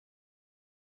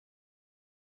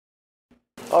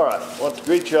All right, I want to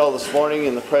greet you all this morning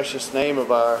in the precious name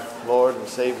of our Lord and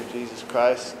Savior Jesus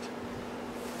Christ.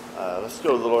 Let's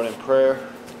go to the Lord in prayer.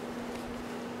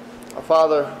 Our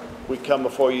Father, we come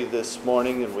before you this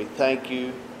morning and we thank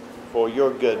you for your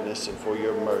goodness and for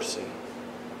your mercy.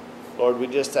 Lord, we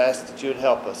just ask that you would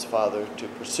help us, Father, to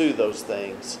pursue those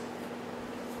things.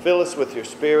 Fill us with your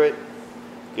Spirit.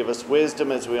 Give us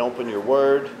wisdom as we open your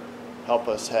word. Help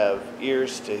us have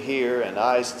ears to hear and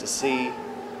eyes to see.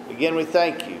 Again, we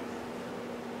thank you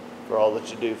for all that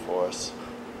you do for us.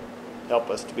 Help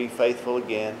us to be faithful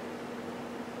again.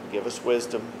 Give us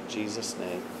wisdom. In Jesus'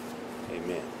 name,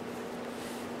 amen.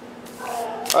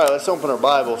 All right, let's open our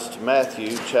Bibles to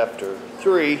Matthew chapter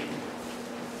 3.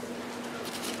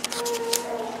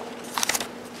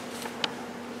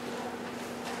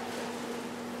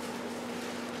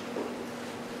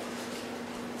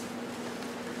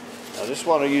 I just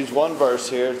want to use one verse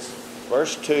here. It's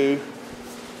verse 2.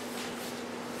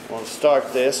 I want to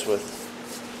start this with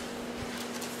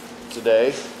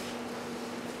today.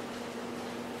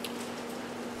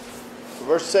 The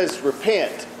verse says,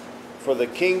 "Repent, for the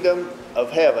kingdom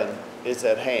of heaven is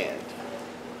at hand."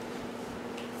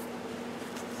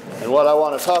 And what I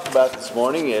want to talk about this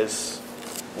morning is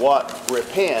what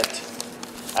repent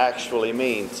actually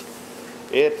means.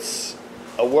 It's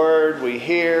a word we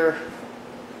hear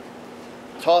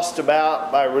tossed about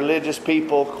by religious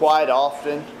people quite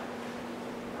often.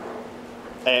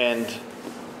 And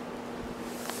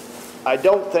I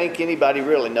don't think anybody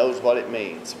really knows what it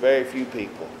means. Very few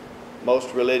people.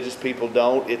 Most religious people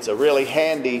don't. It's a really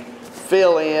handy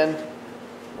fill-in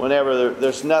whenever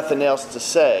there's nothing else to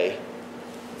say.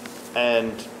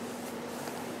 And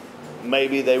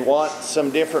maybe they want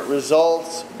some different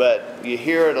results, but you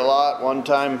hear it a lot. One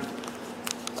time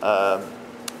I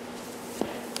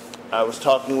was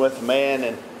talking with a man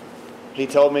and he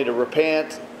told me to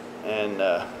repent, and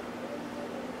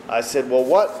I said, well,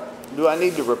 what do I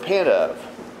need to repent of?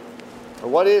 Or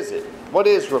what is it? What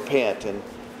is repent? And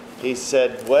he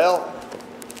said, well,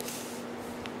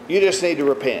 you just need to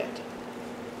repent.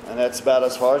 And that's about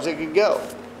as far as it could go.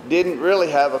 Didn't really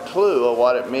have a clue of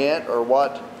what it meant or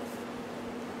what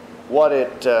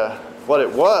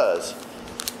it was.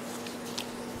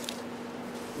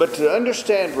 But to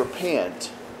understand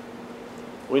repent,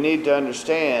 we need to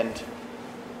understand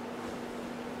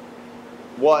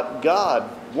what God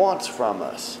wants from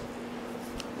us.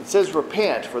 It says,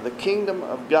 repent, for the kingdom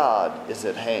of God is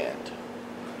at hand.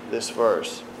 This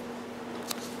verse.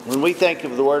 When we think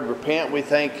of the word repent, we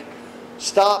think,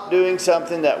 stop doing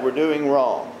something that we're doing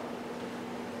wrong.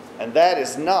 And that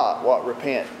is not what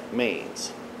repent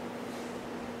means.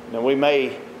 Now,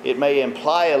 it may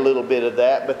imply a little bit of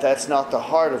that, but that's not the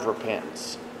heart of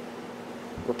repentance.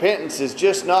 Repentance is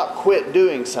just not quit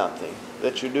doing something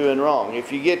that you're doing wrong.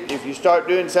 If you start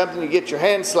doing something, you get your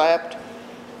hand slapped,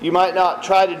 you might not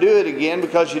try to do it again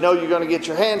because you know you're going to get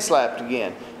your hand slapped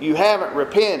again. You haven't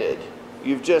repented.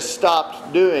 You've just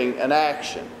stopped doing an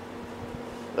action.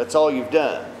 That's all you've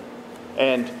done.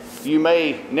 And you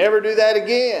may never do that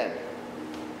again,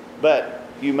 but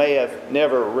you may have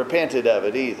never repented of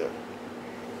it either.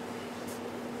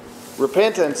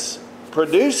 Repentance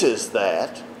produces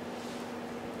that.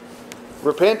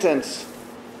 Repentance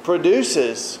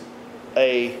produces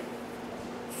a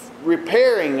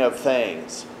repairing of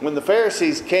things. When the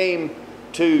Pharisees came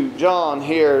to John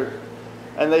here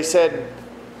and they said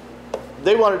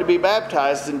they wanted to be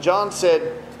baptized, and John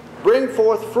said, bring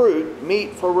forth fruit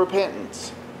meet for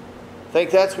repentance. I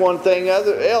think that's one thing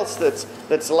else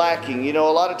that's lacking. You know,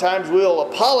 a lot of times we'll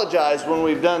apologize when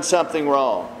we've done something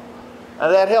wrong,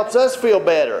 and that helps us feel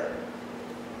better.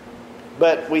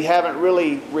 But we haven't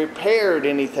really repaired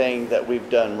anything that we've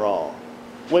done wrong.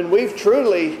 When we've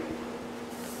truly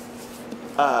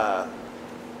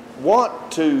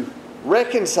want to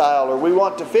reconcile or we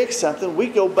want to fix something, we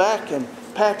go back and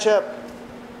patch up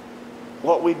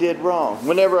what we did wrong.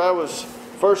 Whenever I was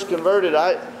first converted,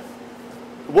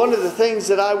 one of the things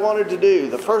that I wanted to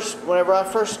do, whenever I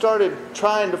first started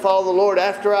trying to follow the Lord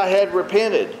after I had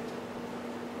repented,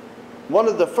 one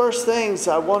of the first things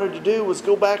I wanted to do was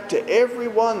go back to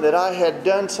everyone that I had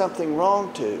done something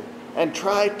wrong to and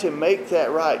try to make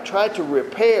that right. Try to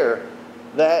repair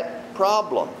that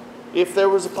problem if there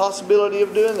was a possibility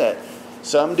of doing that.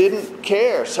 Some didn't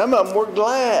care. Some of them were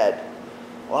glad.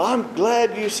 Well, I'm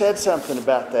glad you said something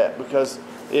about that because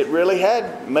it really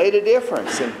had made a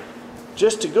difference. And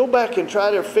just to go back and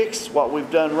try to fix what we've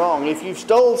done wrong. If you've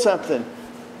stole something,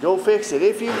 go fix it.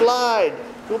 If you've lied,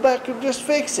 go back and just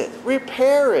fix it.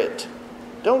 Repair it.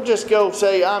 Don't just go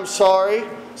say, I'm sorry,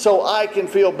 so I can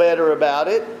feel better about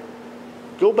it.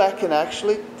 Go back and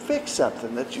actually fix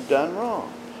something that you've done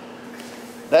wrong.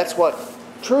 That's what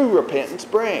true repentance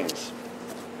brings.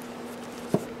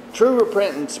 True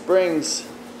repentance brings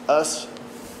us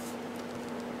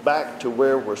back to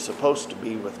where we're supposed to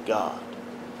be with God.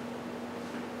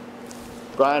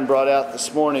 Brian brought out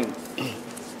this morning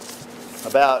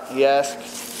about, he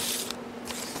asked,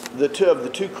 the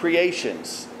two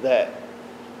creations that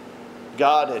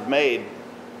God had made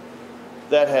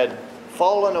that had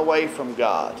fallen away from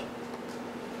God.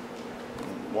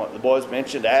 One of the boys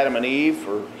mentioned Adam and Eve,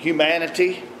 or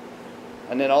humanity,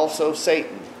 and then also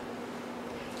Satan.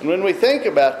 And when we think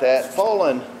about that,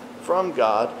 fallen from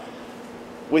God,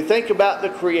 we think about the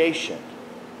creation.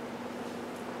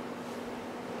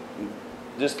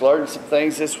 Just learned some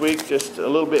things this week, just a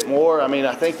little bit more. I mean,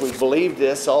 I think we've believed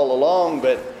this all along,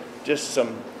 but just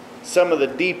some of the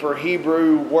deeper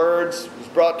Hebrew words was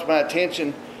brought to my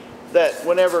attention, that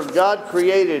whenever God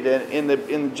created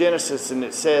in Genesis, and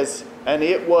it says, and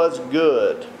it was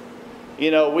good.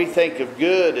 You know, we think of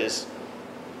good as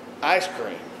ice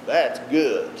cream. That's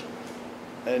good.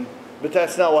 But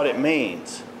that's not what it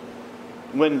means.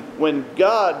 When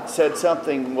God said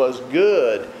something was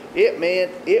good, it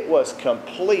meant it was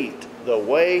complete the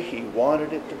way He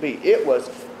wanted it to be. It was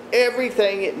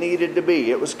everything it needed to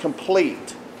be. It was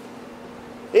complete.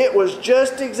 It was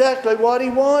just exactly what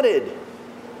He wanted.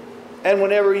 And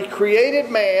whenever He created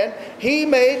man, He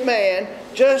made man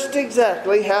just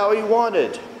exactly how He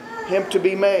wanted him to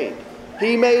be made.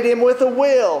 He made him with a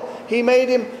will. He made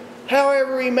him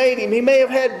however He made him. He may have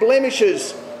had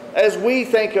blemishes as we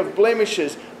think of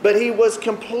blemishes, but he was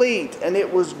complete, and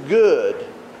it was good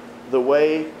the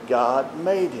way God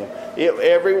made him.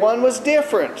 Everyone was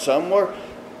different. Some were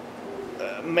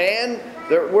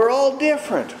we're all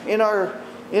different in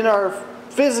our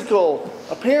physical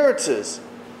appearances.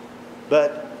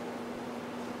 But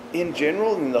in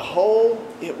general, in the whole,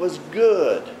 it was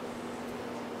good.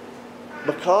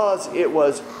 Because it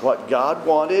was what God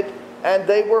wanted, and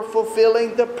they were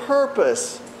fulfilling the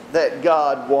purpose that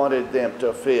God wanted them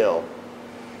to fulfill.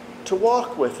 To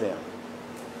walk with Him.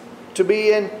 To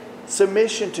be in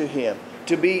submission to Him.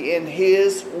 To be in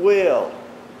His will.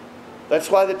 That's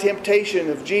why the temptation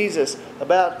of Jesus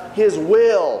about His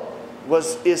will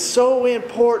is so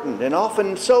important and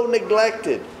often so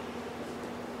neglected.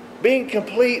 Being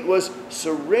complete was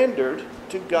surrendered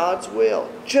to God's will.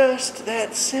 Just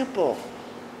that simple.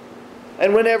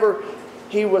 And whenever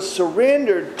He was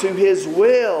surrendered to His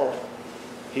will,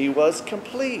 He was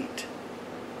complete.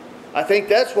 I think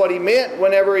that's what He meant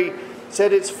whenever He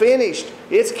said it's finished.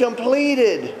 It's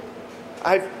completed.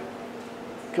 I've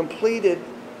completed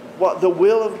the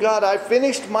will of God. I've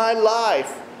finished my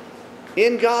life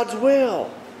in God's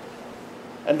will.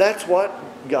 And that's what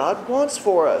God wants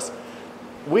for us.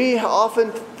 We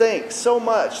often think so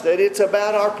much that it's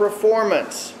about our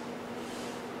performance.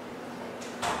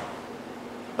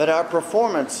 But our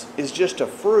performance is just a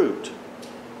fruit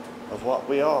of what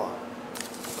we are.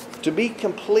 To be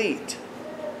complete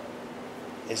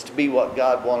is to be what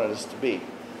God wanted us to be.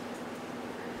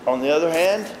 On the other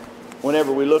hand,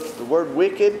 whenever we look at the word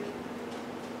wicked,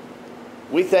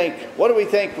 what do we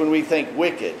think when we think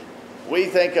wicked? We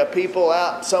think of people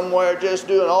out somewhere just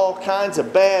doing all kinds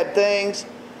of bad things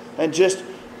and just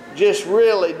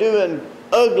really doing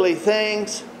ugly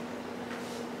things.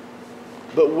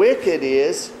 But wicked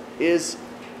is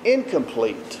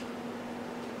incomplete.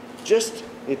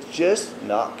 It's just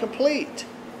not complete.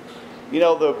 You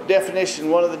know,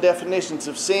 one of the definitions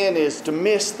of sin is to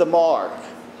miss the mark.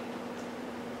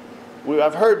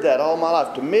 I've heard that all my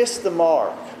life, to miss the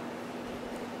mark.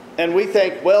 And we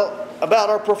think, well, about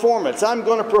our performance. I'm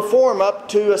going to perform up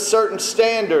to a certain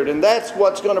standard, and that's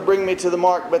what's going to bring me to the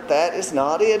mark. But that is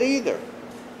not it either.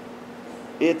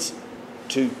 It's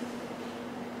to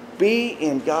be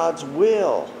in God's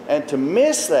will. And to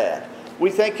miss that,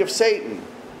 we think of Satan.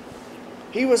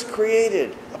 He was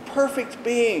created a perfect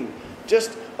being,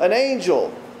 just an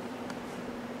angel.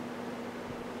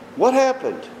 What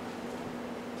happened?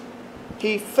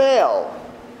 He fell.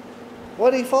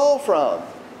 What did he fall from?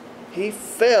 He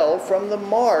fell from the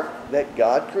mark that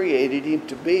God created him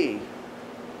to be.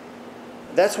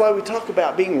 That's why we talk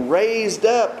about being raised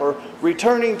up, or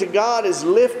returning to God is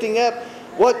lifting up.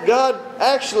 What God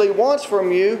actually wants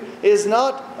from you is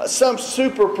not some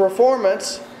super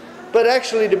performance, but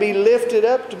actually to be lifted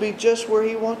up, to be just where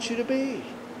He wants you to be.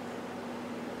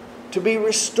 To be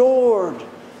restored,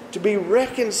 to be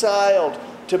reconciled,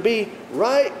 to be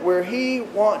right where He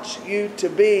wants you to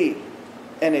be.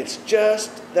 And it's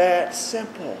just that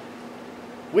simple.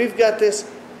 We've got this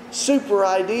super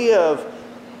idea of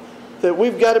that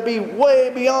we've got to be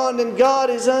way beyond, and God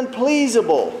is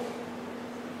unpleasable.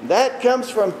 That comes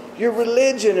from your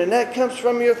religion, and that comes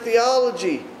from your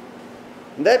theology.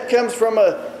 And that comes from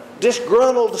a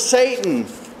disgruntled Satan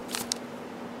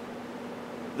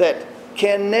that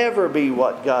can never be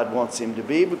what God wants him to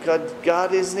be, because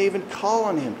God isn't even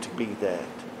calling him to be that.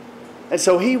 And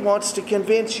so he wants to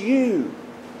convince you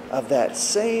of that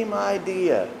same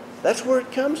idea. That's where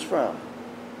it comes from.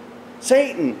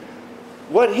 Satan,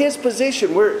 what his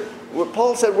position, what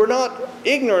Paul said, we're not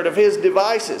ignorant of his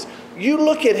devices. You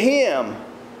look at him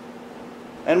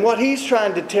and what he's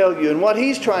trying to tell you and what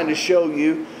he's trying to show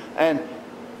you, and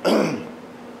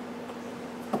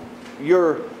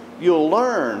you'll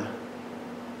learn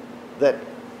that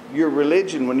your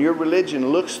religion, when your religion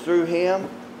looks through him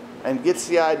and gets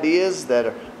the ideas that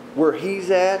are where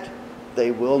he's at, they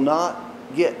will not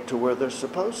get to where they're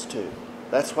supposed to.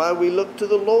 That's why we look to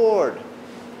the Lord.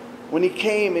 When he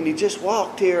came and he just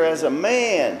walked here as a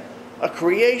man, a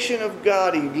creation of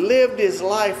God, he lived his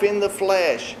life in the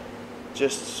flesh,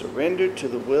 just surrendered to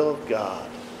the will of God.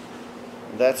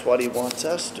 And that's what he wants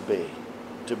us to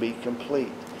be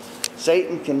complete.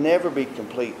 Satan can never be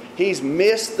complete. He's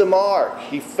missed the mark.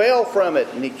 He fell from it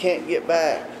and he can't get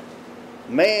back.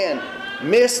 Man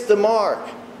missed the mark.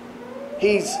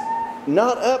 He's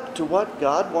not up to what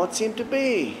God wants him to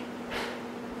be.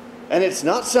 And it's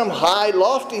not some high,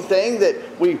 lofty thing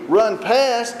that we run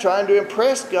past trying to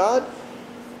impress God.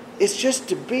 It's just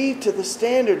to be to the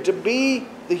standard, to be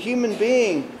the human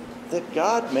being that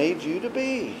God made you to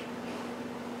be.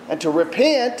 And to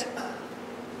repent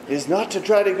is not to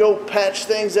try to go patch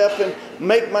things up and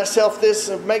make myself this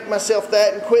and make myself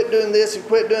that and quit doing this and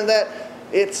quit doing that.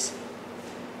 It's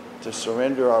to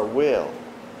surrender our will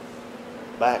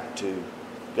back to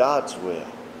God's will,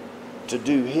 to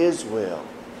do his will,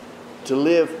 to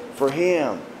live for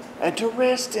him, and to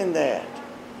rest in that,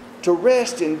 to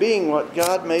rest in being what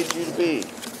God made you to be.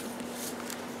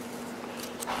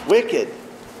 Wicked,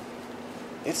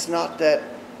 it's not that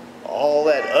all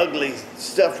that ugly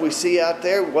stuff we see out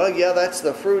there. Well, yeah, that's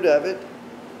the fruit of it.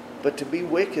 But to be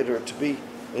wicked or to be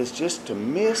is just to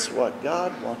miss what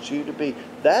God wants you to be.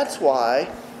 That's why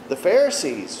the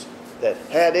Pharisees that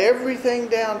had everything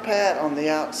down pat on the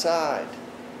outside,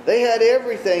 they had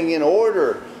everything in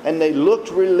order, and they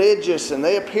looked religious, and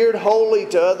they appeared holy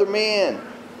to other men.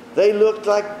 They looked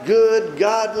like good,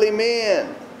 godly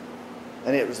men.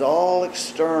 And it was all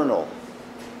external.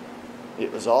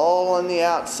 It was all on the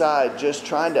outside, just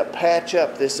trying to patch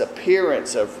up this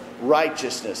appearance of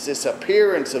righteousness, this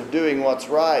appearance of doing what's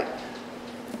right.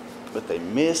 But they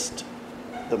missed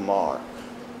the mark.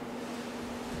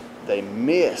 They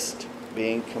missed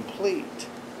being complete,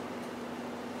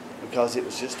 because it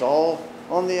was just all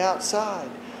on the outside.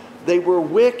 They were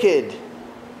wicked.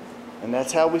 And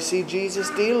that's how we see Jesus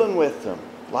dealing with them,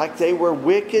 like they were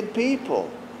wicked people.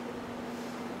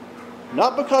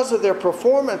 Not because of their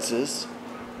performances,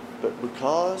 but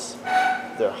because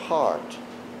their heart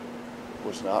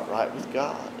was not right with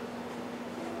God.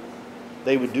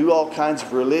 They would do all kinds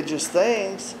of religious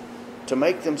things to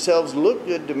make themselves look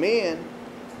good to men,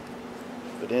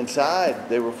 but inside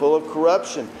they were full of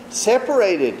corruption,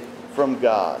 separated from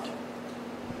God.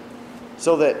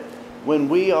 So that when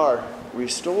we are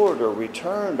restored or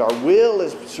returned, our will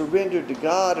is surrendered to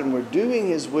God, and we're doing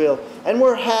his will, and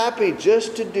we're happy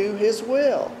just to do his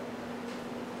will.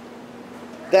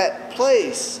 That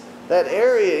place, that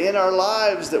area in our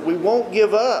lives that we won't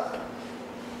give up,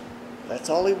 that's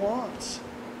all he wants.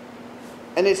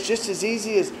 And it's just as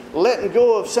easy as letting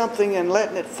go of something and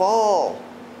letting it fall.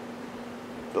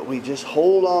 But we just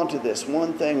hold on to this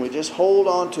one thing. We just hold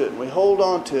on to it, and we hold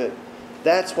on to it.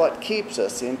 That's what keeps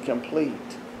us incomplete.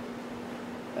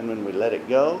 And when we let it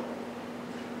go,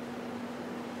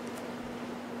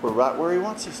 we're right where he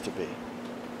wants us to be.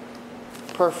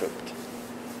 Perfect.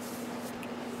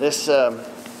 This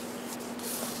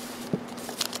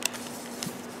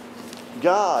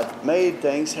God made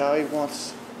things how he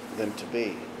wants them to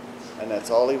be. And that's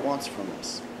all he wants from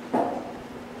us.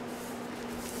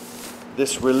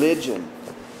 This religion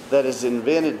that has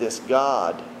invented this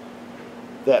God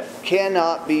that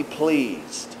cannot be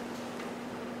pleased.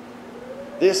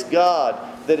 This God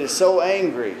that is so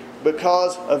angry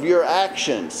because of your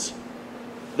actions,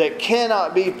 that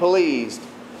cannot be pleased,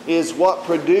 is what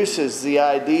produces the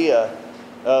idea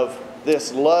of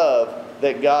this love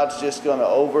that God's just going to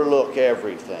overlook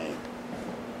everything.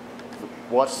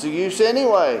 What's the use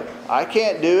anyway? I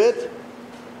can't do it.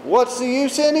 What's the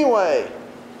use anyway?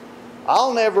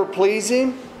 I'll never please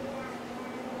him.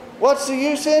 What's the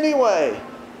use anyway?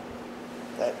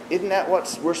 Isn't that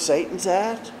where Satan's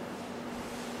at?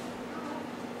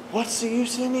 What's the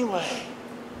use anyway?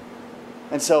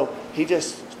 And so he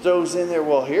just throws in there,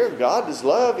 well, here, God is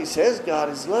love. He says God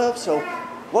is love. So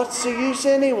what's the use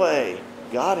anyway?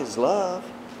 God is love.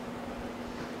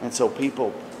 And so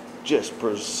people just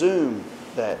presume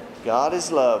that God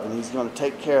is love and He's going to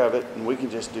take care of it, and we can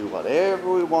just do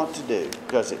whatever we want to do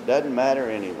because it doesn't matter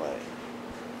anyway.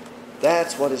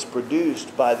 That's what is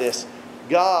produced by this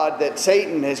God that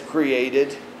Satan has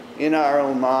created in our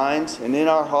own minds and in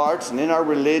our hearts and in our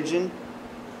religion,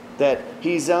 that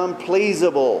He's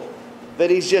unpleasable, that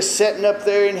He's just sitting up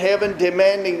there in heaven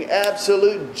demanding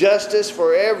absolute justice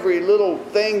for every little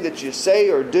thing that you say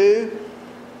or do.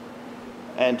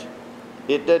 And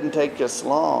it doesn't take us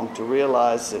long to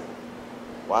realize that,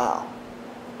 wow,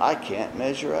 I can't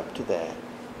measure up to that.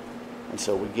 And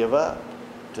so we give up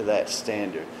to that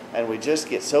standard. And we just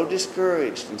get so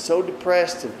discouraged and so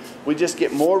depressed, and we just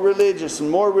get more religious and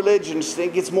more religious, and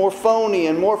it gets more phony,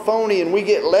 and we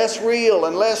get less real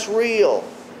and less real.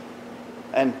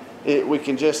 And we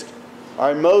can just,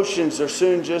 our emotions are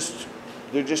soon just,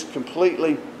 they're just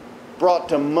completely brought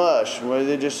to mush, where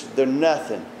they're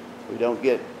nothing. We don't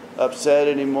get upset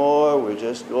anymore. We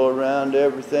just go around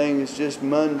everything. It's just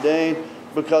mundane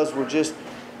because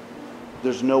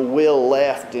there's no will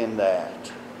left in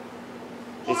that.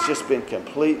 It's just been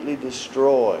completely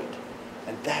destroyed.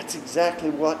 And that's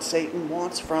exactly what Satan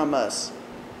wants from us.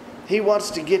 He wants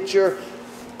to get your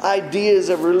ideas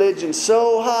of religion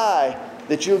so high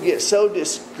that you'll get so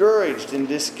discouraged and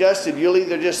disgusted, you'll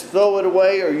either just throw it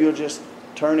away or you'll just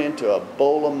turn into a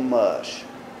bowl of mush.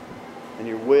 And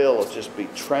your will just be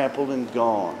trampled and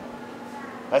gone.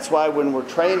 That's why when we're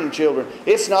training children,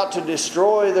 it's not to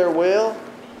destroy their will.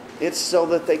 It's so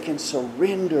that they can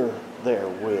surrender their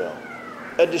will.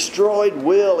 A destroyed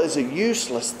will is a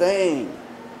useless thing.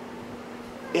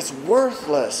 It's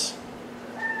worthless.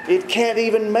 It can't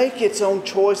even make its own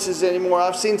choices anymore.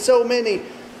 I've seen so many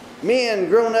men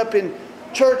grown up in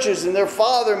churches, and their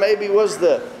father maybe was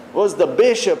the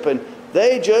bishop, and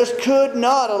they just could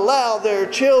not allow their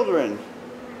children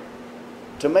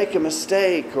to make a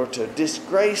mistake or to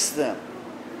disgrace them.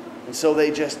 And so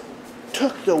they just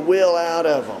took the will out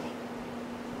of them.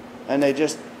 And they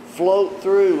just float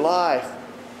through life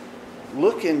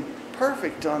looking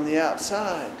perfect on the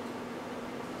outside.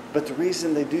 But the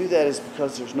reason they do that is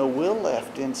because there's no will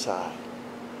left inside.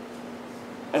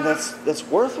 And that's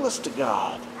worthless to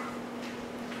God.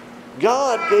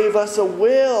 God gave us a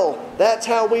will. That's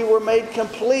how we were made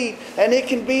complete. And it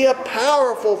can be a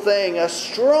powerful thing, a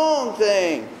strong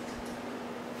thing.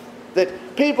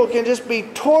 That people can just be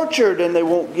tortured and they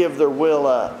won't give their will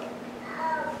up.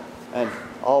 And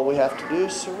all we have to do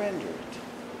is surrender it.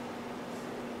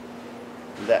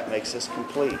 And that makes us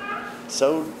complete. It's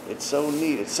so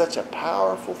neat. It's such a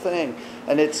powerful thing.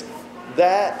 And it's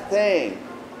that thing,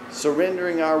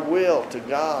 surrendering our will to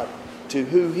God, to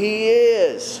who He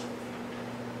is,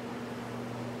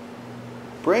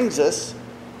 brings us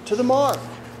to the mark.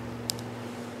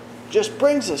 Just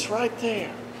brings us right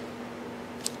there.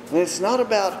 And it's not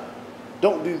about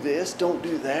don't do this, don't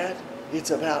do that.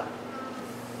 It's about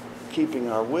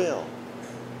keeping our will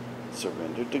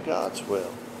surrendered to God's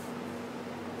will.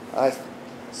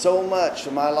 So much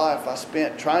of my life I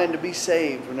spent trying to be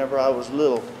saved whenever I was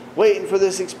little, waiting for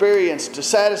this experience to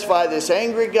satisfy this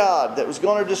angry God that was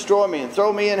going to destroy me and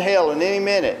throw me in hell in any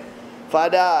minute if I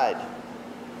died.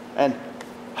 And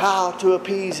how to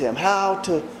appease Him,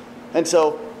 and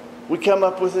so we come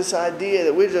up with this idea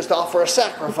that we just offer a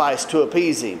sacrifice to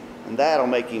appease Him, and that'll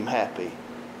make Him happy.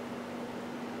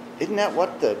 Isn't that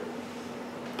what the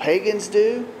pagans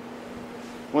do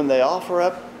when they offer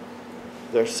up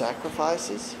their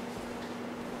sacrifices?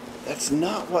 That's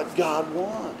not what God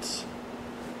wants.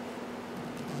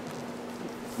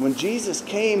 When Jesus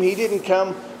came, He didn't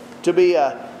come to be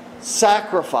a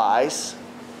sacrifice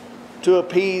to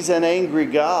appease an angry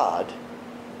God.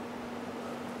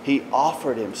 He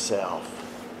offered Himself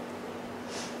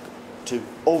to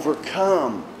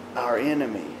overcome our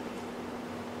enemy,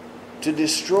 to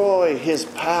destroy his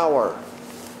power.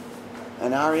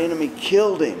 And our enemy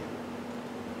killed Him.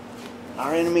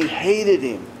 Our enemy hated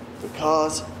Him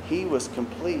because He was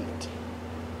complete.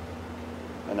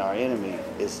 And our enemy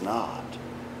is not.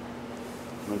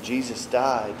 When Jesus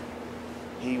died,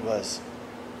 He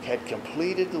had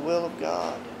completed the will of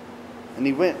God. And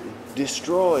He went and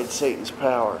destroyed Satan's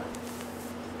power.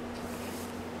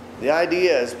 The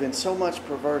idea has been so much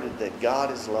perverted that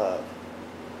God is love.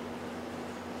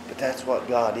 But that's what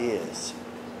God is.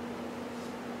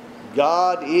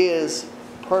 God is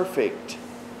perfect.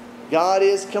 God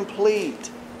is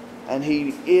complete. And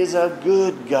He is a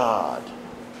good God.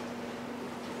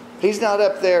 He's not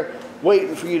up there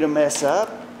waiting for you to mess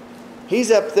up.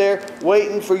 He's up there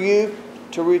waiting for you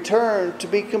to return to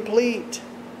be complete,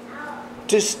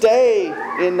 to stay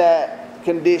in that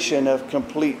condition of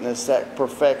completeness, that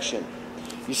perfection.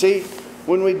 You see,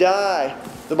 when we die,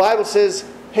 the Bible says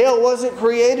hell wasn't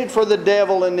created for the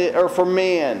devil or for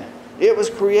men. It was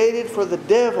created for the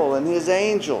devil and his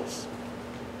angels.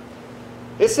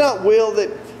 It's not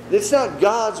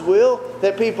God's will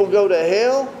that people go to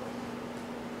hell.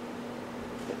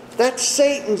 That's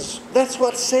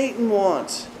what Satan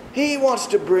wants. He wants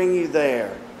to bring you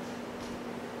there.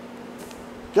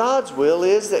 God's will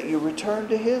is that you return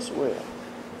to His will.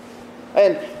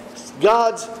 And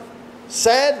God's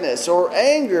sadness or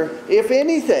anger, if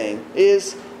anything,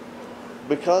 is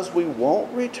because we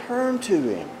won't return to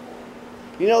Him.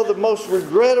 You know, the most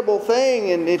regrettable thing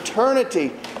in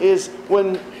eternity is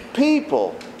when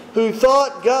people who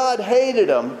thought God hated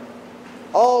them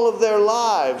all of their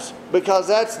lives, because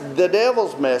that's the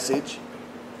devil's message,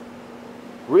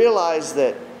 realize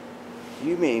that,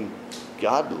 you mean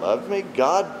God loved me?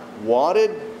 God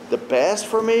wanted the best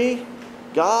for me?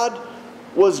 God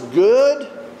was good?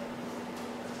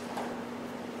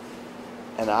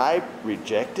 And I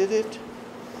rejected it?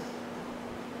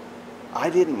 I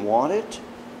didn't want it?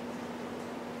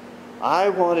 I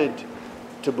wanted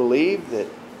to believe that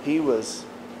He was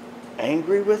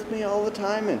angry with me all the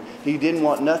time and He didn't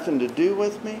want nothing to do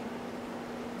with me?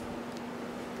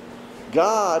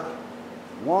 God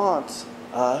wants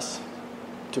us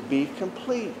to be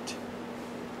complete.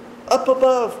 Up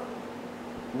above,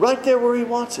 right there where He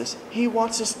wants us. He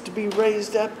wants us to be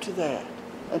raised up to that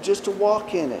and just to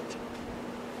walk in it.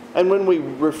 And when we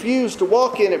refuse to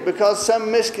walk in it because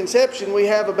some misconception we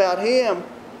have about Him,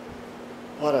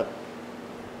 what a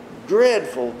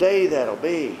dreadful day that'll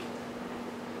be.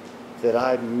 That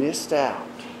I missed out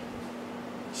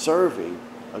serving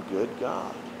a good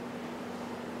God.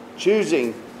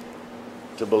 Choosing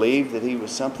to believe that He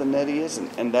was something that He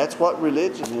isn't. And that's what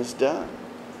religion has done.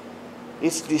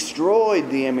 It's destroyed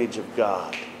the image of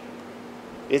God.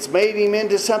 It's made Him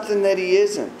into something that He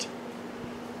isn't.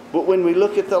 But when we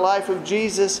look at the life of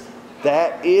Jesus,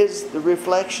 that is the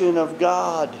reflection of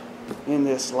God in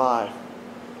this life.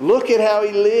 Look at how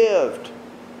He lived.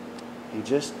 He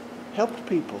just helped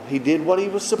people. He did what He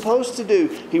was supposed to do.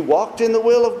 He walked in the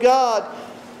will of God.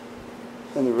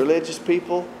 And the religious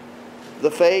people,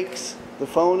 the fakes, the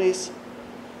phonies,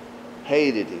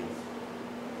 hated Him.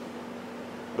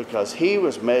 Because He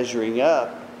was measuring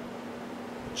up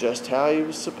just how He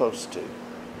was supposed to.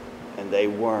 And they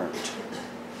weren't.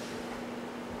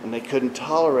 And they couldn't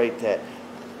tolerate that.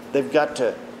 They've got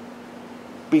to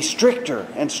be stricter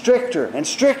and stricter and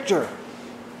stricter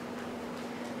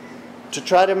to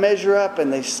try to measure up,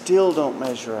 and they still don't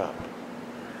measure up.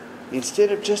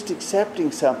 Instead of just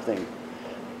accepting something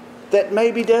that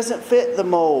maybe doesn't fit the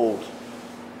mold,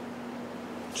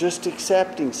 just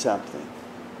accepting something.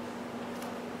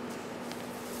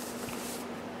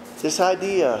 This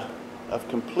idea of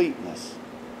completeness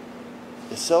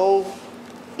is so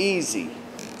easy.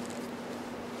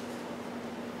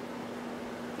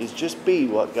 Is just be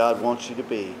what God wants you to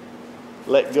be.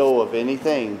 Let go of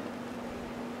anything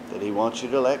that He wants you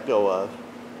to let go of,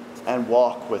 and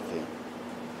walk with Him.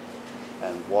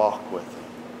 And walk with Him.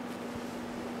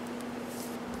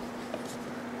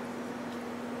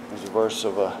 There's a verse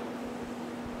of a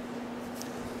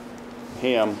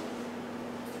hymn.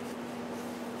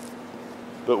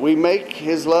 But we make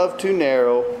His love too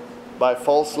narrow by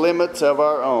false limits of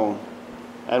our own,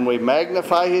 and we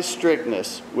magnify His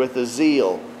strictness with a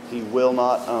zeal He will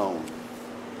not own.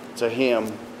 It's a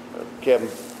hymn Kevin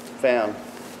found.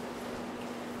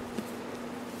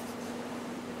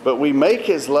 But we make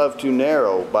His love too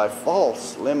narrow by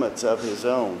false limits of His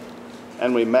own,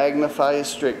 and we magnify His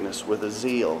strictness with a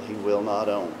zeal He will not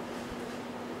own.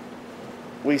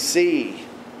 We see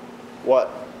what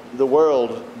the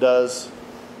world does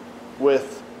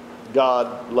with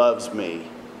God loves me.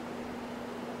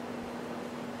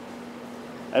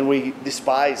 And we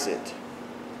despise it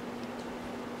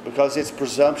because it's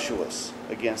presumptuous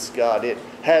against God. It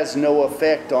has no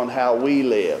effect on how we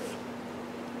live.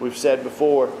 We've said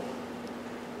before,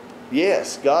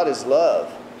 yes, God is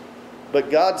love,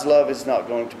 but God's love is not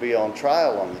going to be on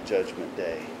trial on the judgment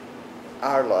day.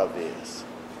 Our love is.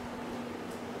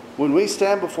 When we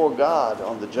stand before God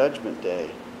on the judgment day,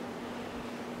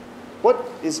 what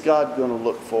is God going to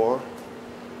look for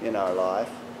in our life?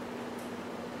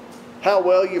 How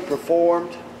well you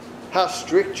performed, how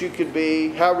strict you could be,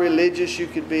 how religious you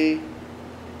could be?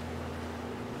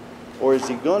 Or is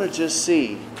He going to just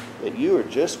see that you are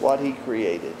just what He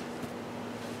created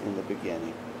in the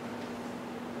beginning?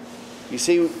 You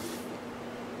see,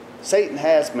 Satan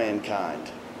has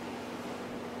mankind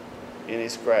in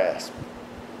His grasp.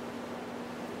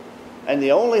 And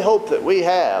the only hope that we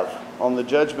have on the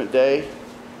judgment day,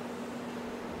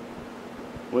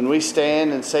 when we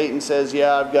stand and Satan says,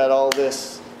 yeah, I've got all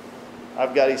this,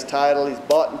 I've got his title, he's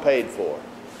bought and paid for.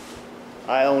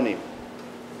 I own him.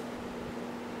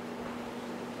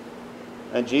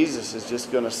 And Jesus is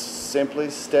just going to simply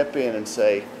step in and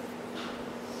say,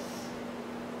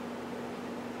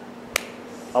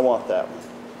 I want that one.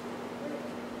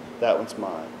 That one's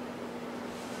mine.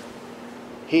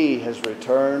 He has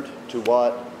returned to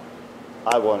what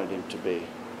I wanted him to be.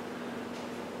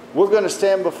 We're going to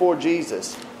stand before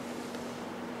Jesus.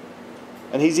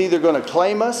 And He's either going to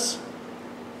claim us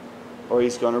or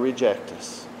He's going to reject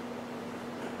us.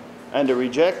 And to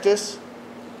reject us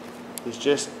is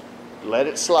just let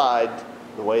it slide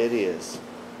the way it is.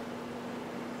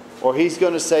 Or He's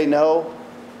going to say, no,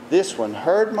 this one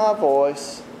heard my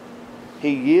voice.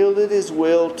 He yielded his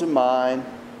will to mine.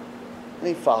 And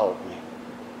he followed me.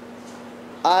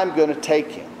 I'm going to take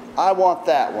him. I want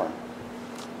that one.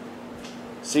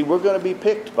 See, we're going to be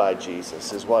picked by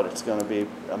Jesus is what it's going to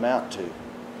amount to.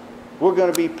 We're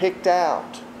going to be picked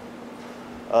out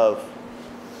of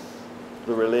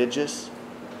the religious.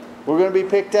 We're going to be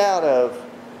picked out of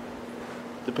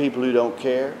the people who don't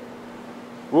care.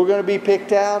 We're going to be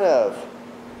picked out of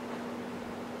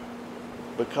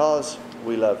because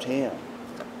we loved Him.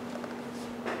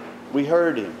 We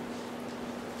heard Him.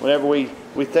 Whenever we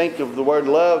think of the word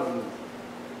love,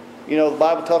 you know, the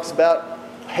Bible talks about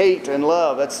hate and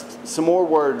love. That's some more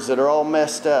words that are all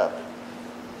messed up.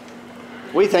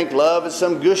 We think love is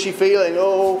some gushy feeling.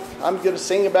 Oh, I'm going to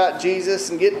sing about Jesus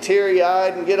and get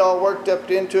teary-eyed and get all worked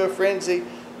up into a frenzy.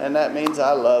 And that means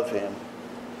I love Him.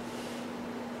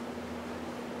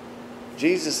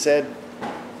 Jesus said,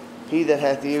 he that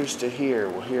hath ears to hear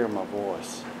will hear my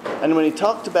voice. And when He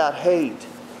talked about hate,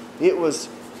 it was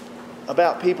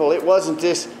about people. It wasn't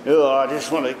this, oh, I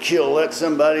just want to let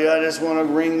somebody. I just want to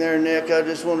wring their neck. I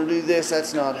just want to do this.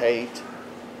 That's not hate.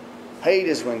 Hate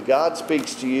is when God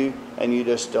speaks to you and you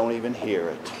just don't even hear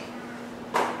it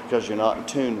because you're not in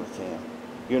tune with Him.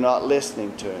 You're not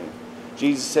listening to Him.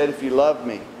 Jesus said, if you love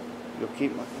me, you'll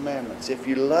keep my commandments. If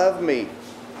you love me,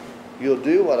 you'll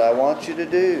do what I want you to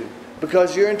do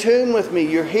because you're in tune with me.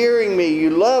 You're hearing me. You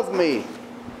love me.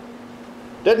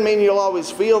 Doesn't mean you'll always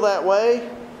feel that way,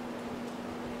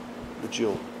 but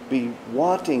you'll be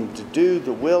wanting to do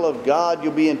the will of God.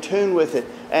 You'll be in tune with it.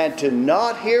 And to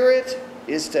not hear it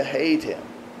is to hate Him.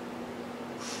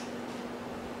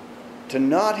 To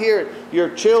not hear it. Your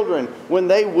children, when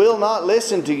they will not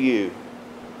listen to you,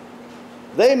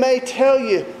 they may tell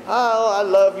you, oh, I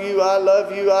love you, I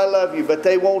love you, I love you, but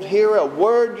they won't hear a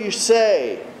word you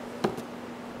say.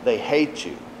 They hate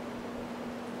you.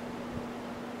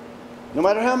 No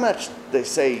matter how much they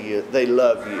say they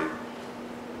love you.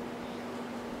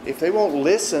 If they won't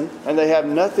listen and they have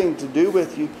nothing to do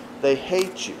with you, they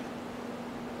hate you.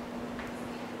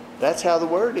 That's how the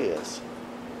Word is.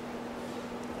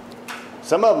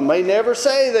 Some of them may never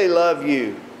say they love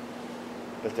you,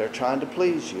 but they're trying to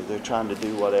please you. They're trying to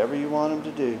do whatever you want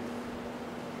them to do.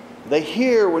 They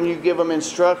hear when you give them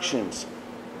instructions,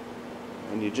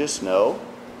 and you just know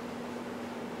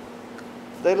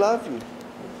they love you.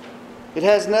 It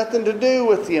has nothing to do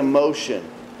with the emotion.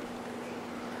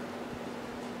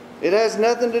 It has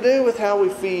nothing to do with how we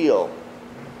feel.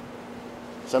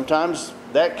 Sometimes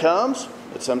that comes,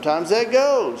 but sometimes that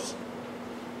goes.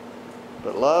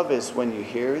 But love is when you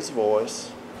hear His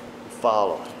voice, you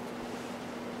follow Him.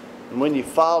 And when you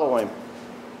follow Him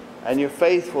and you're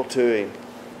faithful to Him,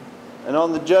 and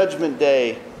on the judgment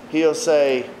day, He'll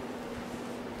say,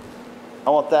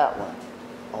 I want that one.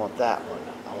 I want that one.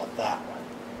 I want that one.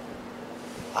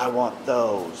 I want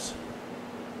those.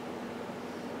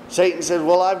 Satan says,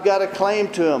 well, I've got a claim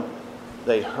to them.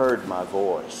 They heard my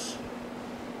voice.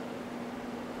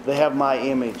 They have my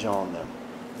image on them.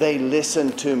 They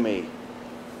listen to me.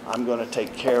 I'm going to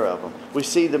take care of them. We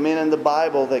see the men in the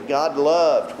Bible that God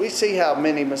loved. We see how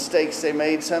many mistakes they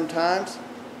made sometimes.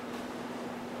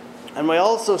 And we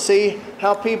also see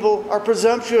how people are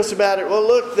presumptuous about it. Well,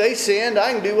 look, they sinned.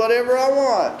 I can do whatever I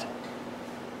want.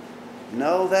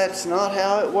 No, that's not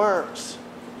how it works.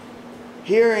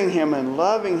 Hearing Him and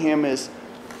loving Him is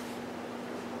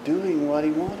doing what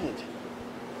He wanted.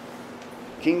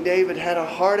 King David had a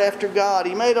heart after God.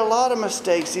 He made a lot of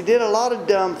mistakes. He did a lot of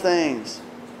dumb things.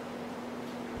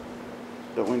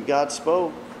 But when God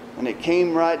spoke and it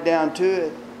came right down to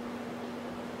it,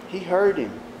 He heard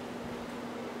him.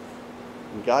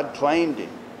 And God claimed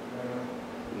him.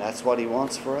 And that's what He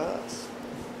wants for us.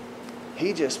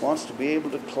 He just wants to be able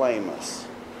to claim us.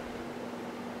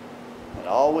 And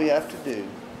all we have to do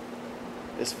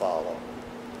is follow.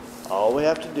 All we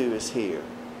have to do is hear.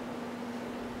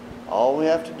 All we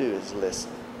have to do is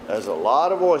listen. There's a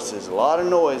lot of voices, a lot of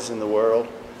noise in the world,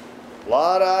 a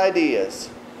lot of ideas.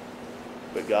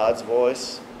 But God's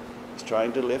voice is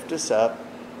trying to lift us up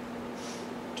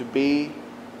to be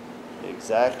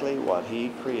exactly what He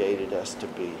created us to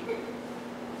be.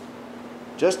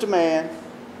 Just a man,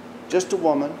 just a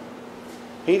woman.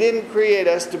 He didn't create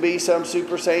us to be some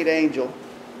super saint angel.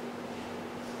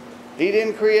 He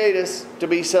didn't create us to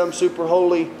be some super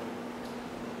holy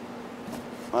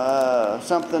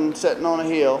something sitting on a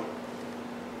hill.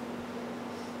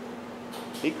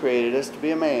 He created us to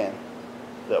be a man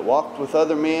that walked with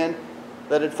other men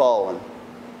that had fallen.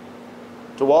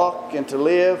 To walk and to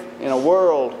live in a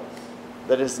world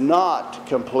that is not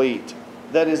complete,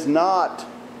 that is not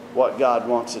what God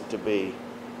wants it to be,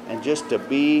 and just to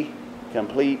be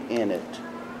complete in it.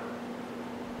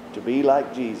 To be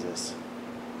like Jesus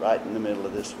right in the middle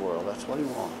of this world. That's what He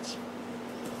wants.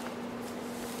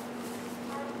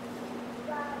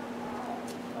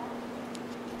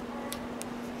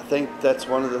 I think that's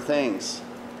one of the things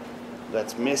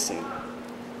that's missing.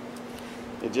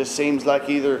 It just seems like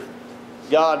either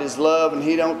God is love and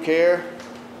He don't care,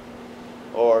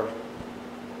 or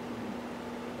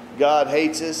God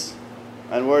hates us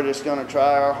and we're just going to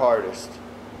try our hardest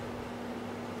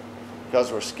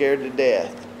because we're scared to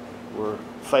death. We're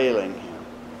failing Him.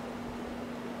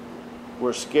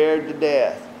 We're scared to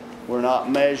death. We're not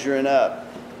measuring up.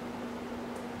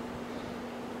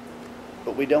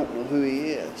 But we don't know who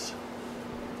He is.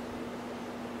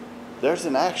 There's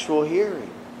an actual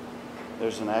hearing.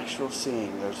 There's an actual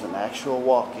seeing. There's an actual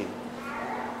walking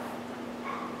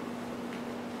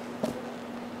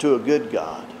to a good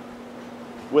God.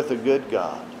 With a good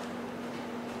God.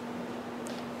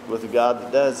 With a God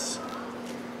that does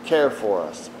care for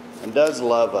us and does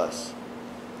love us.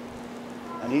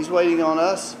 And He's waiting on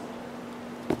us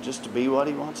just to be what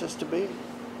He wants us to be.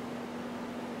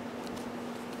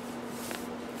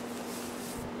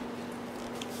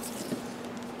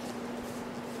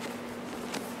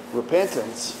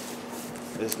 Repentance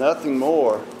is nothing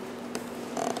more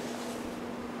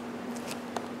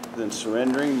than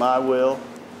surrendering my will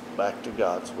back to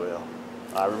God's will.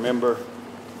 I remember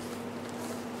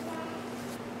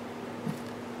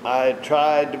I had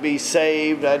tried to be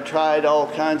saved. I'd tried all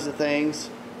kinds of things.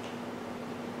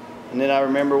 And then I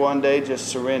remember one day just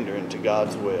surrendering to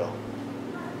God's will.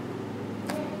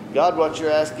 God, what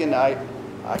you're asking, I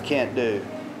can't do.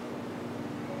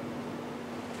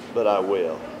 But I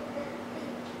will.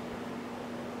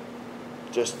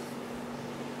 Just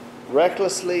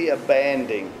recklessly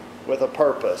abandoning with a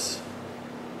purpose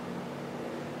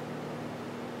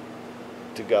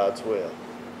to God's will.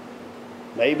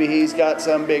 Maybe He's got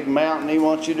some big mountain He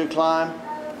wants you to climb.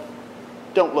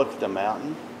 Don't look at the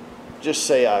mountain. Just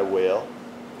say, I will.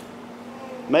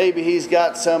 Maybe He's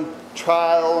got some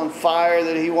trial and fire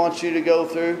that He wants you to go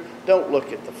through. Don't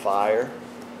look at the fire.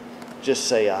 Just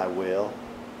say, I will.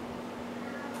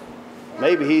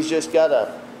 Maybe He's just got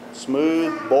a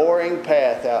smooth, boring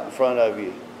path out in front of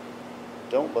you.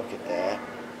 Don't look at that.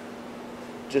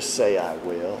 Just say, I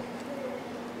will.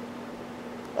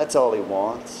 That's all He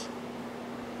wants.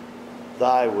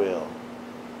 Thy will.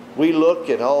 We look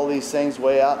at all these things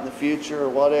way out in the future or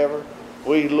whatever.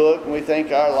 We look and we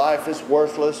think our life is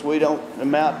worthless. We don't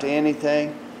amount to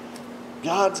anything.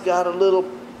 God's got a little,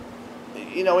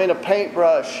 in a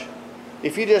paintbrush.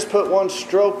 If you just put one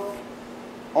stroke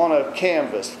on a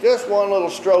canvas, just one little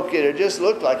stroke, it just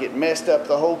looked like it messed up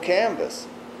the whole canvas.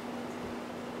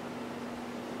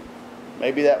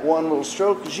 Maybe that one little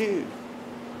stroke is you.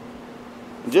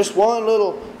 Just one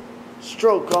little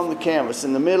stroke on the canvas.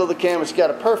 In the middle of the canvas, you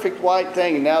got a perfect white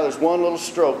thing, and now there's one little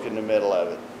stroke in the middle of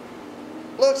it.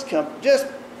 Just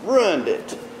ruined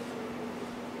it.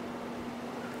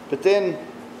 But then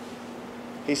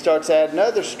He starts adding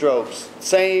other strokes.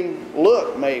 Same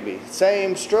look, maybe.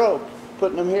 Same stroke.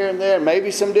 Putting them here and there.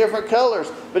 Maybe some different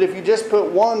colors. But if you just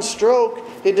put one stroke,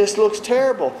 it just looks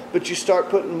terrible. But you start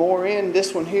putting more in.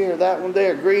 This one here, that one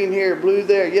there. Green here, blue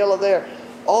there, yellow there.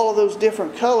 All of those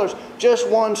different colors. Just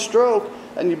one stroke.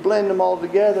 And you blend them all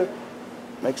together.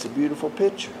 Makes a beautiful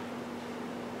picture.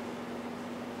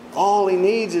 All He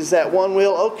needs is that one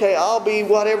will. Okay, I'll be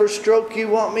whatever stroke you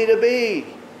want me to be.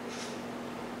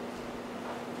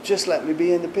 Just let me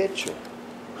be in the picture.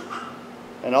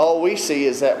 And all we see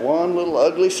is that one little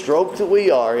ugly stroke that we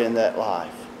are in that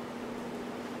life.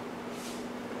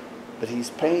 But He's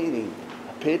painting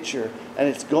a picture, and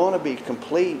it's going to be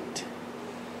complete.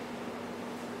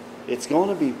 It's going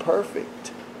to be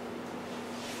perfect.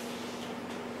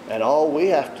 And all we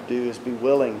have to do is be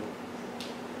willing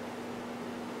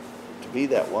be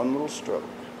that one little stroke.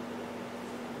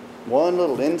 One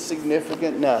little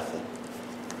insignificant nothing.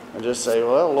 And just say,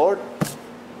 well, Lord,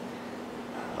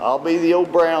 I'll be the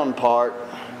old brown part,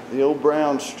 the old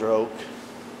brown stroke.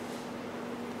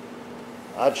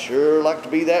 I'd sure like to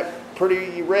be that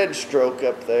pretty red stroke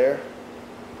up there,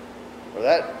 or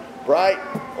that bright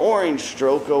orange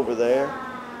stroke over there.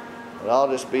 But I'll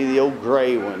just be the old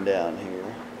gray one down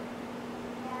here.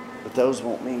 But those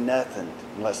won't mean nothing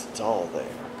unless it's all there.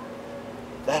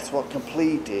 That's what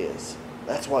complete is.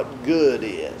 That's what good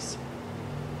is.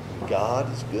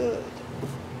 God is good.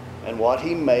 And what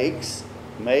He makes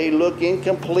may look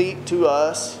incomplete to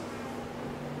us,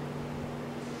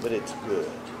 but it's good.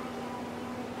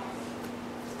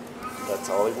 That's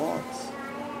all He wants.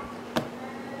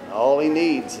 And all He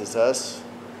needs is us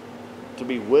to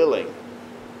be willing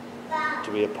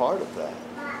to be a part of that.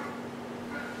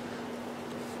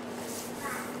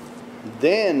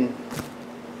 Then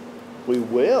we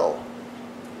will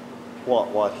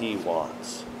want what He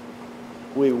wants.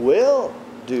 We will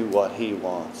do what He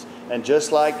wants. And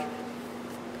just like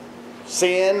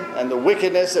sin and the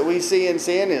wickedness that we see in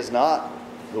sin is not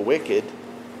the wicked,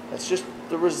 that's just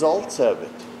the results of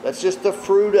it. That's just the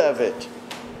fruit of it.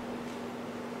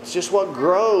 It's just what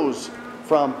grows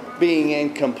from being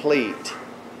incomplete.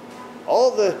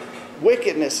 All the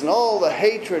wickedness and all the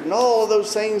hatred and all of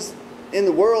those things in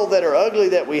the world that are ugly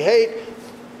that we hate,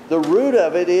 the root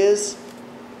of it is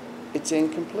it's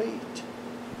incomplete.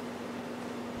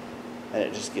 And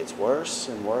it just gets worse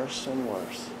and worse and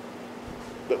worse.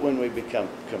 But when we become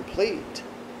complete,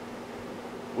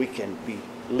 we can be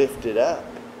lifted up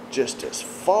just as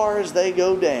far as they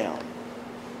go down.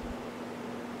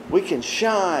 We can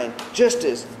shine just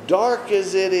as dark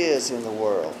as it is in the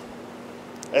world.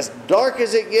 As dark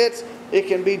as it gets, it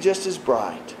can be just as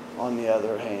bright on the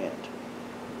other hand.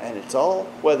 And it's all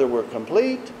whether we're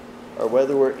complete or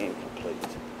whether we're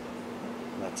incomplete.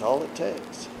 And that's all it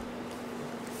takes.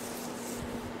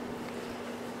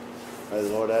 May the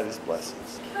Lord add His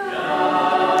blessings. Come,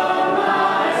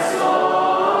 my soul.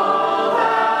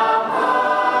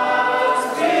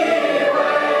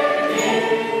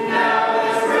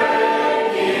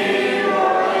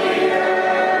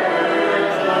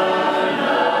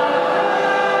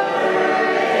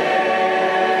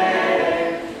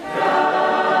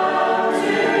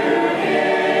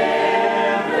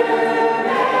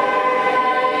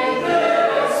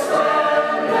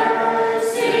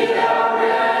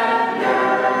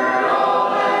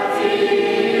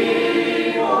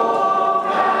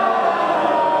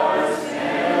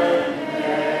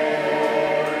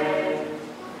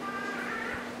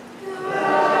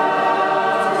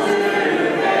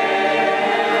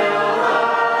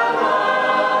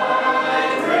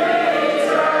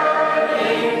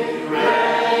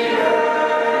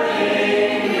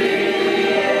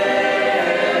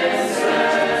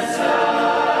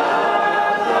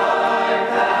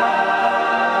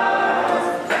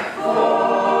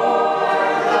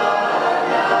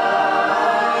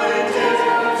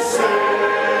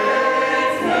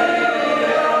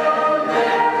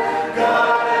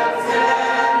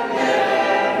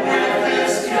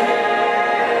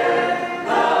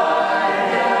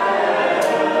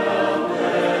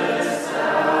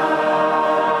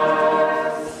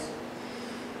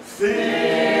 Sing.